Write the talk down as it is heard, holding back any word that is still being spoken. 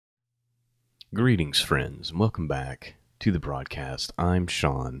Greetings, friends, and welcome back to the broadcast. I'm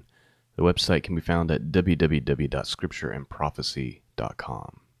Sean. The website can be found at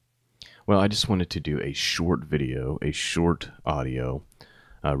www.scriptureandprophecy.com. Well, I just wanted to do a short video, a short audio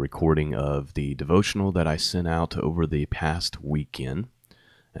recording of the devotional that I sent out over the past weekend.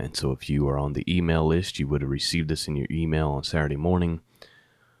 And so if you are on the email list, you would have received this in your email on Saturday morning.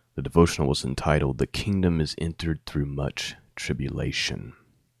 The devotional was entitled, "The Kingdom is Entered Through Much Tribulation."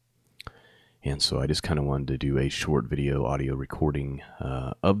 And so I just kind of wanted to do a short video audio recording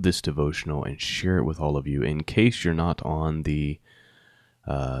of this devotional and share it with all of you in case you're not on the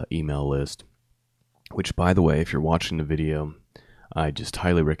email list. Which, by the way, if you're watching the video, I just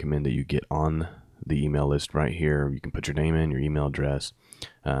highly recommend that you get on the email list right here. You can put your name in, your email address,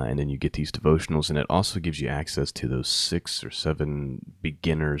 and then you get these devotionals. And it also gives you access to those 6 or 7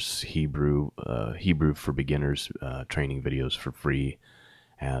 beginners Hebrew for beginners training videos for free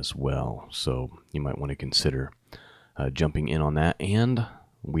as well. So you might want to consider jumping in on that. And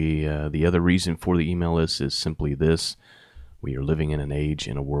the other reason for the email list is simply this: we are living in an age,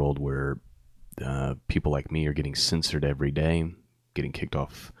 in a world where people like me are getting censored every day, getting kicked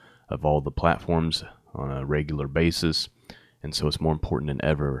off of all the platforms on a regular basis. And so it's more important than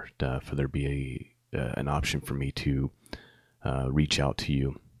ever for there be an option for me to reach out to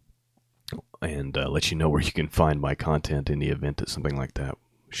you and let you know where you can find my content in the event that something like that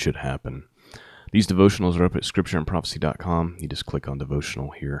should happen. These devotionals are up at scriptureandprophecy.com. You just click on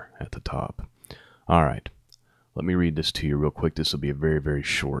devotional here at the top. All right, let me read this to you real quick. This will be a very, very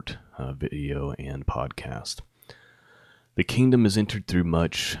short video and podcast. The kingdom is entered through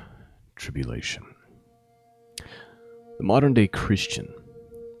much tribulation. The modern day Christian,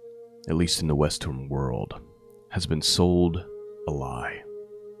 at least in the Western world, has been sold a lie.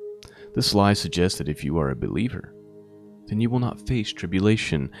 This lie suggests that if you are a believer, then you will not face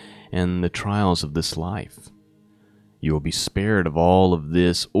tribulation and the trials of this life. You will be spared of all of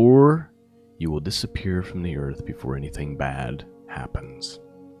this, or you will disappear from the earth before anything bad happens.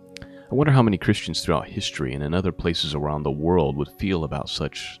 I wonder how many Christians throughout history and in other places around the world would feel about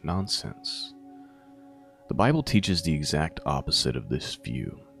such nonsense. The Bible teaches the exact opposite of this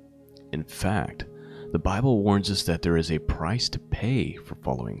view. In fact, the Bible warns us that there is a price to pay for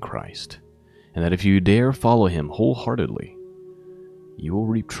following Christ, and that if you dare follow him wholeheartedly, you will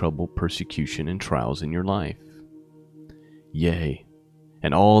reap trouble, persecution, and trials in your life. Yea,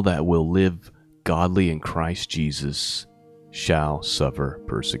 and all that will live godly in Christ Jesus shall suffer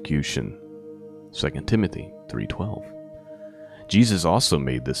persecution. 2 Timothy 3:12. Jesus also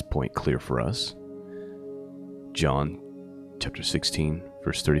made this point clear for us. John chapter 16,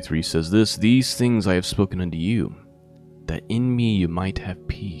 verse 33 says this: "These things I have spoken unto you, that in me you might have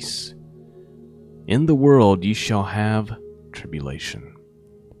peace. In the world ye shall have tribulation,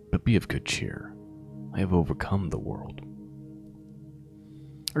 but be of good cheer. I have overcome the world."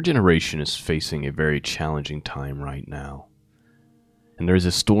 Our generation is facing a very challenging time right now, and there is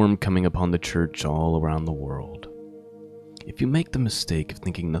a storm coming upon the church all around the world. If you make the mistake of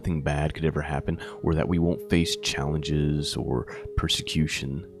thinking nothing bad could ever happen, or that we won't face challenges or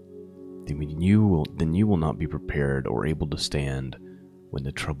persecution, then you will not be prepared or able to stand when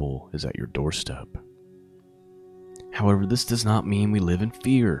the trouble is at your doorstep. However, this does not mean we live in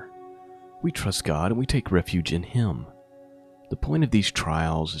fear. We trust God and we take refuge in Him. The point of these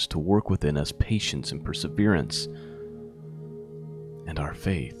trials is to work within us patience and perseverance and our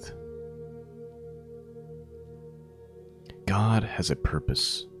faith. God has a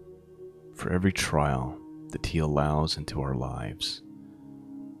purpose for every trial that He allows into our lives,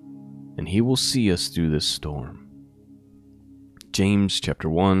 and He will see us through this storm. James chapter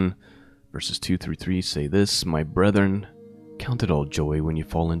 1, verses 2 through 3 say this: "My brethren, count it all joy when you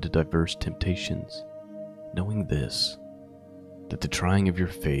fall into diverse temptations, knowing this, that the trying of your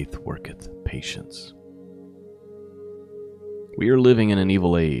faith worketh patience." We are living in an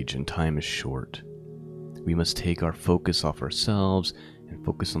evil age, and time is short. We must take our focus off ourselves and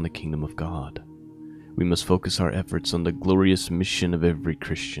focus on the kingdom of God. We must focus our efforts on the glorious mission of every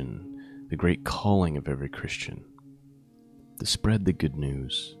Christian, the great calling of every Christian, to spread the good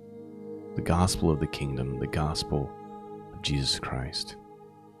news, the gospel of the kingdom, the gospel of Jesus Christ.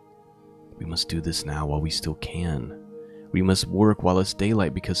 We must do this now while we still can. We must work while it's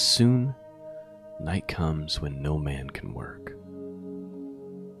daylight, because soon night comes when no man can work.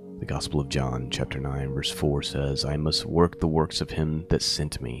 The Gospel of John chapter 9 verse 4 says, "I must work the works of him that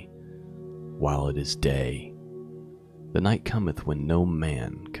sent me while it is day. The night cometh when no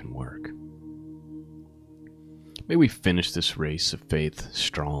man can work." May we finish this race of faith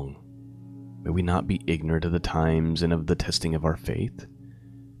strong. May we not be ignorant of the times and of the testing of our faith.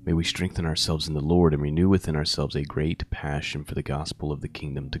 May we strengthen ourselves in the Lord and renew within ourselves a great passion for the gospel of the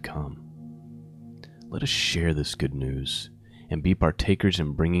kingdom to come. Let us share this good news and be partakers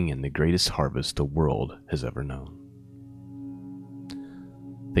in bringing in the greatest harvest the world has ever known.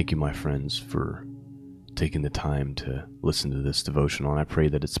 Thank you, my friends, for taking the time to listen to this devotional, and I pray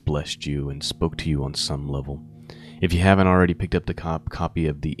that it's blessed you and spoke to you on some level. If you haven't already picked up the copy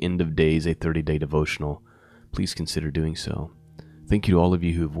of The End of Days, a 30-day devotional, please consider doing so. Thank you to all of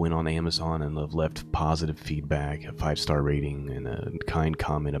you who have went on Amazon and have left positive feedback, a 5-star rating, and a kind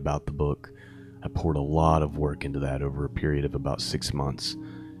comment about the book. I poured a lot of work into that over a period of about 6 months,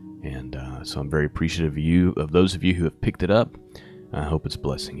 and so I'm very appreciative of those of you who have picked it up. I hope it's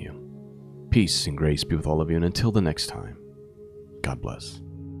blessing you. Peace and grace be with all of you, and until the next time, God bless.